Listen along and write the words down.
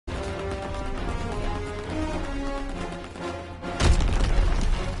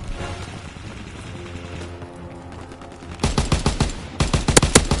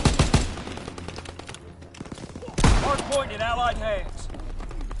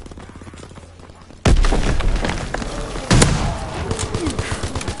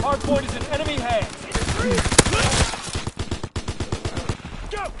Hardpoint is in enemy hands.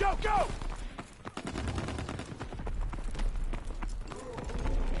 Go, go, go!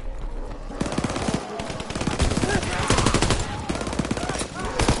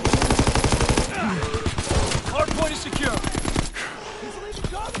 Hardpoint is secure.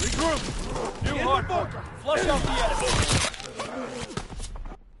 Regroup. New hardpoint. Flush out the enemy.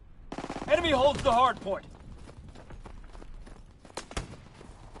 Enemy holds the hardpoint.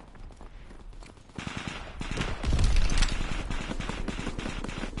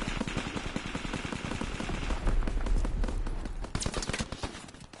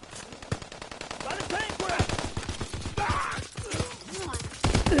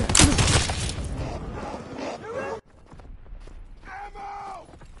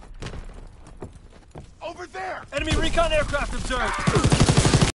 Over there! Enemy recon aircraft observed.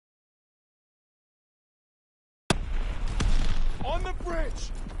 On the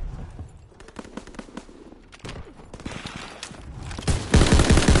bridge!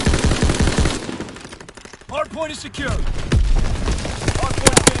 Hardpoint is secure.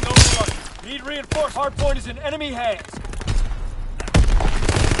 Hardpoint is getting overrun. Need reinforced. Hardpoint is in enemy hands.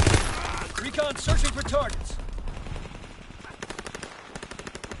 Recon searching for targets.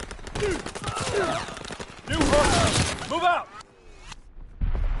 New hardpoint. Move out.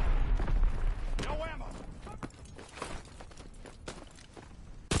 No ammo!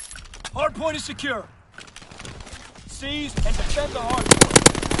 Hardpoint is secure. Seize and defend the hardpoint.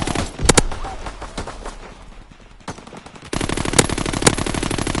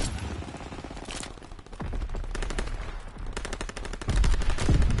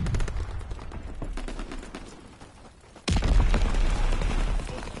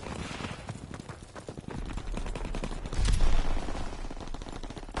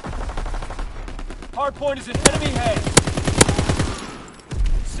 Hardpoint is in enemy hands.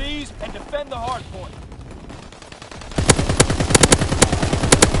 Seize and defend the hardpoint.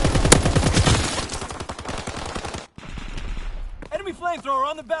 Enemy flamethrower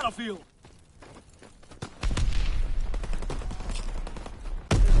on the battlefield.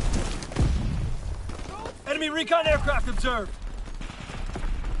 Enemy recon aircraft observed.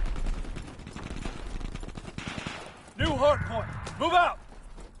 New hardpoint. Move out.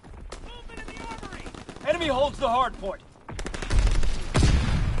 Enemy holds the hard point.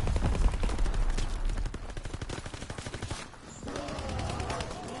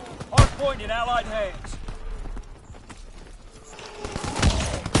 Hard point in Allied hands.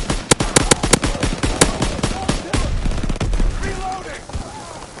 Reloading!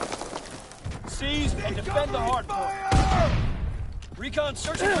 Seize and defend the hard point. Recon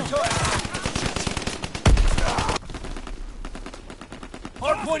searching for targets.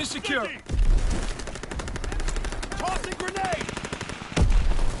 Hard point is secure. Tossing grenade!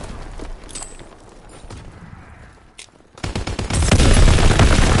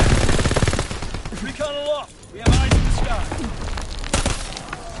 Recon aloft. We have eyes in the sky.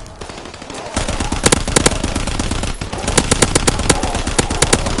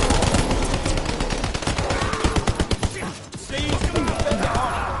 Seize and defend the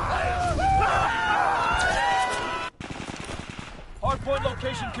hardpoint. Hardpoint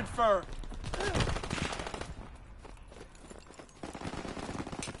location confirmed.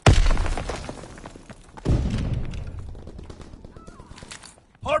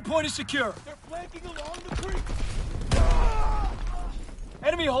 Hardpoint is secure. They're flanking along the creek!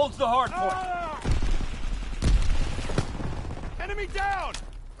 Enemy holds the hardpoint. Enemy down!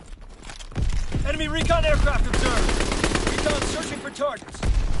 Enemy recon aircraft observed. Recon searching for targets.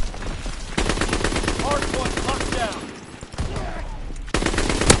 Hardpoint locked down.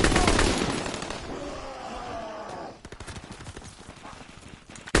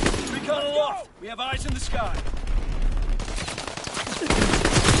 Recon aloft. We have eyes in the sky.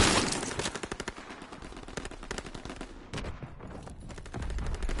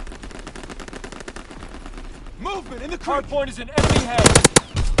 Movement in the creek! Hardpoint is in enemy hands.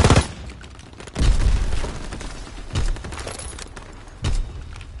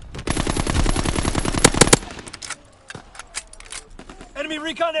 Enemy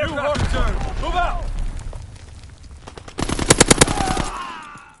recon aircraft returned. Move out.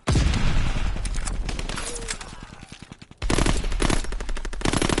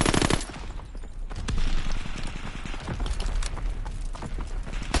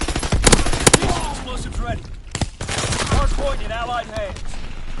 Explosives ready. Hardpoint in Allied hands.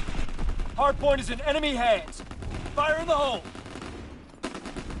 Hardpoint is in enemy hands. Fire in the hole.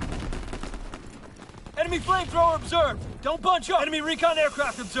 Enemy flamethrower observed. Don't bunch up. Enemy recon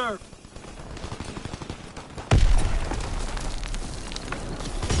aircraft observed.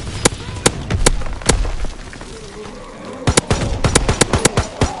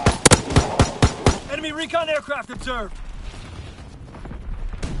 Enemy recon aircraft observed.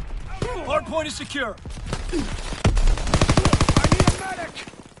 Hardpoint is secure. I need a medic!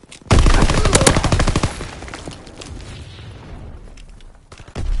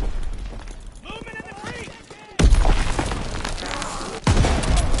 Movement in the creek!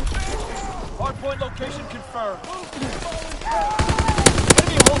 Hardpoint location confirmed.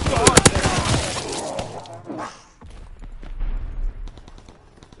 Enemy holds the hard point.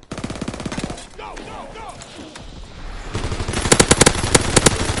 Go, go, go!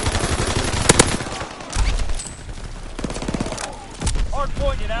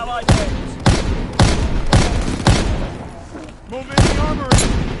 Hardpoint in Allied hands. Movement in the armory!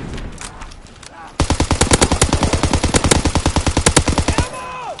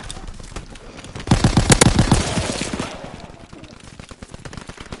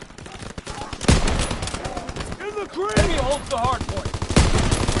 In the creek! Enemy holds the hardpoint.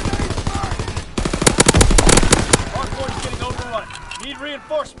 Hardpoint is getting overrun. Need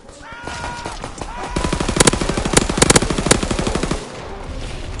reinforcements.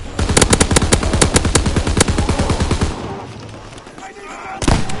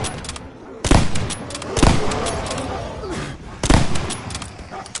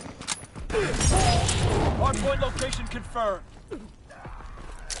 Hardpoint location confirmed.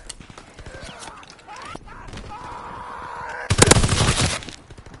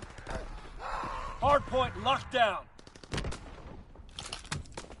 Hardpoint locked down.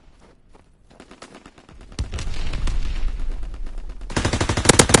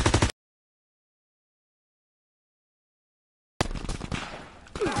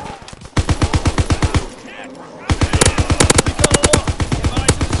 Recon aloft. Give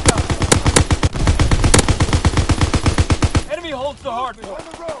eyes to the sky. Enemy holds the hardpoint. On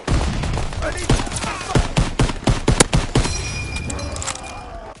the road! Ready?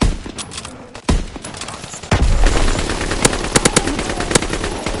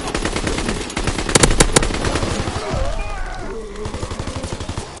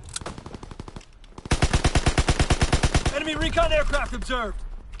 Enemy recon aircraft observed.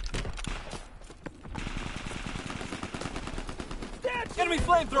 Enemy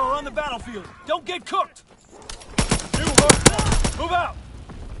flamethrower on the battlefield. Don't get cooked. New hardpoint. Move out.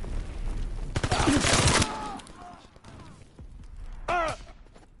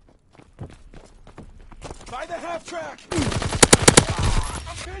 By the half track!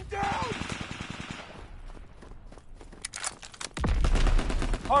 I'm pinned down!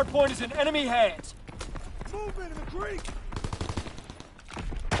 Hardpoint is in enemy hands. Movement in the creek!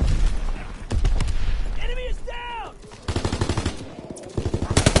 Enemy is down.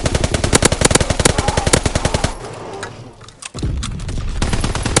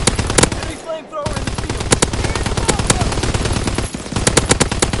 Enemy flamethrower in the field.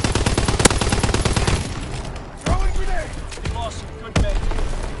 Throwing grenade! We lost some good men.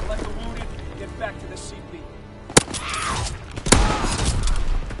 Collect the wounded and get back to the CP.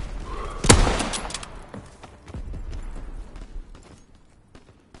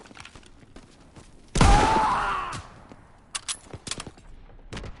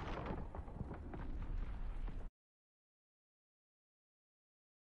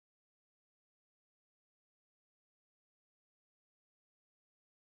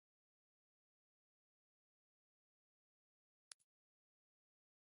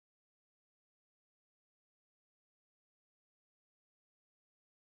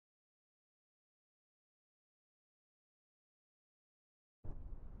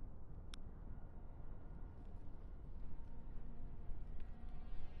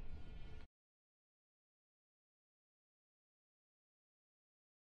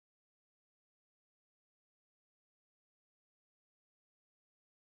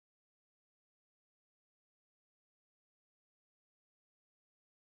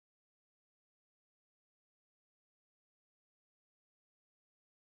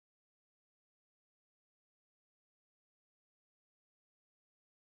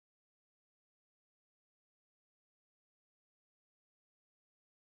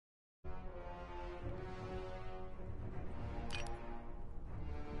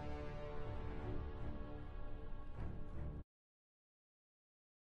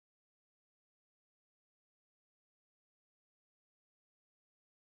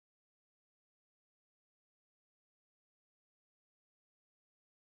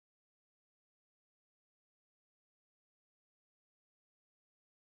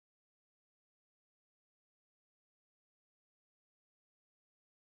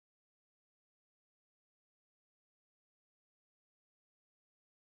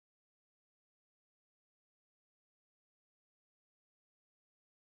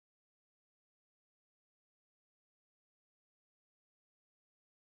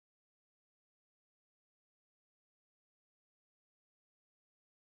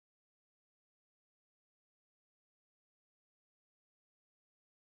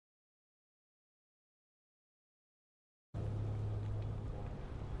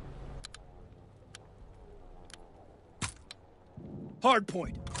 Hard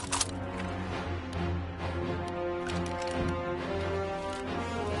point.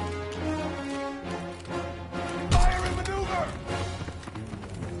 Fire and maneuver!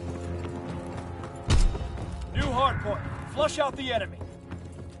 New hard point. Flush out the enemy.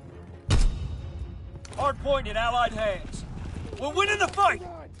 Hard point in Allied hands. We're winning the fight!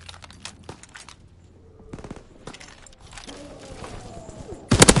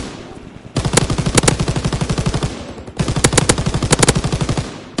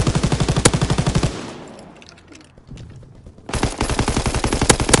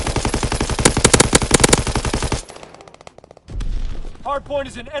 Hardpoint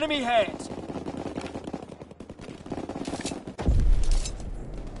is in enemy hands.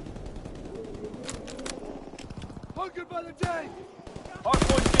 Hunkered by the tank!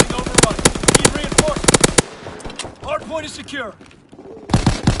 Hardpoint is getting overrun. Need reinforcements. Hardpoint is secure.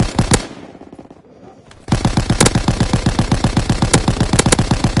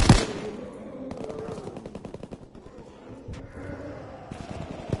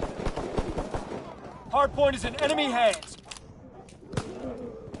 Hardpoint is in enemy hands.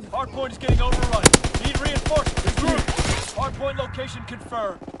 Hardpoint is getting overrun. Need reinforcements. Hardpoint location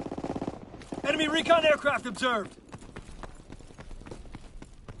confirmed. Enemy recon aircraft observed.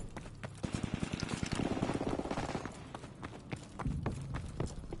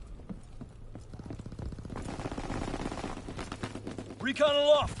 Recon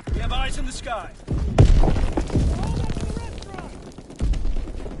aloft. We have eyes in the sky.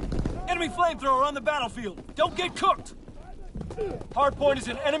 Enemy flamethrower on the battlefield. Don't get cooked. Hardpoint is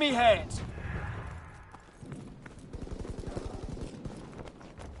in enemy hands.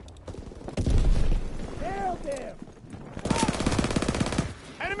 Nailed him!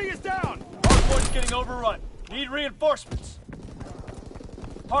 Enemy is down! Hardpoint is getting overrun. Need reinforcements.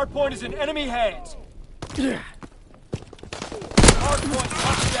 Hardpoint is in enemy hands. Hardpoint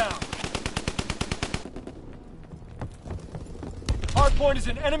locked down. Hardpoint is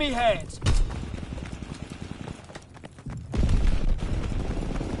in enemy hands.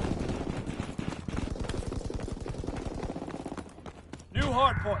 New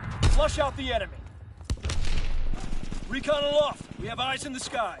hardpoint. Flush out the enemy. Recon aloft. We have eyes in the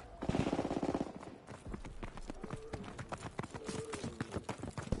sky.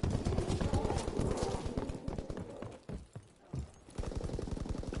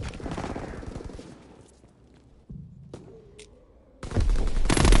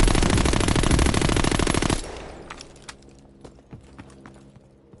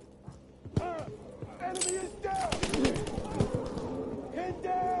 Enemy is down! Head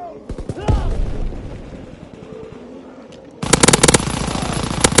down!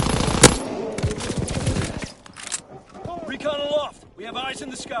 Recon aloft. We have eyes in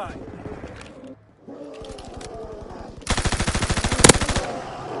the sky.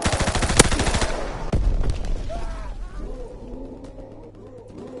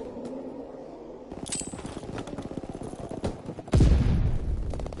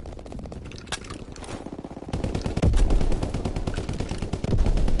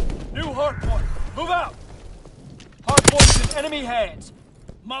 New hardpoint. Move out. Hardpoint's in enemy hands.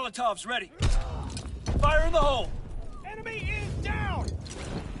 Molotovs ready. Fire in the hole. Enemy is down!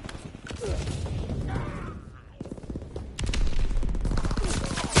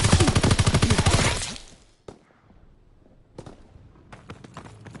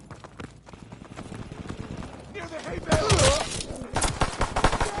 Near the hay bale!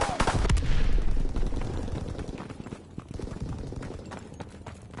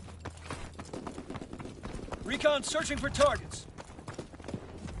 Recon searching for targets.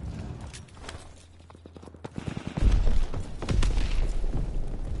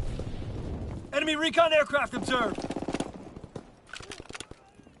 Enemy recon aircraft observed.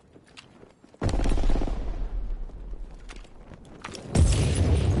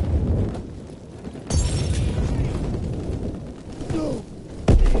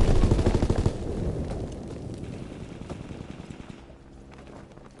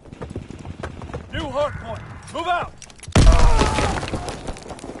 New hardpoint. Move out.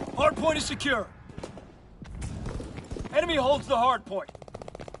 Hardpoint is secure. Enemy holds the hardpoint.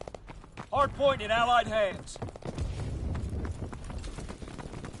 Hardpoint in Allied hands.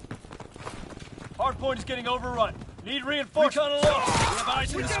 Hardpoint is getting overrun. Need reinforcements. Recon aloft. We have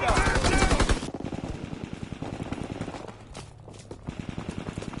eyes in the sky.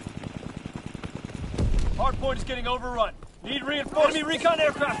 Hardpoint is getting overrun. Need reinforcements. Enemy recon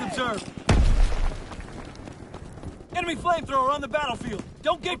aircraft observed. Enemy flamethrower on the battlefield.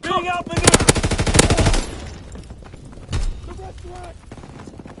 Don't get cooked. Outmaneuvered. The restaurant!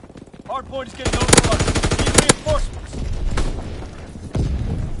 Hardpoint is getting overrun. Need reinforcements.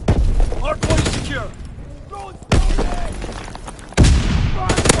 secure. Throwing stone at!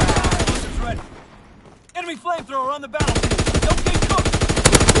 Explosives ready. Enemy flamethrower on the battlefield.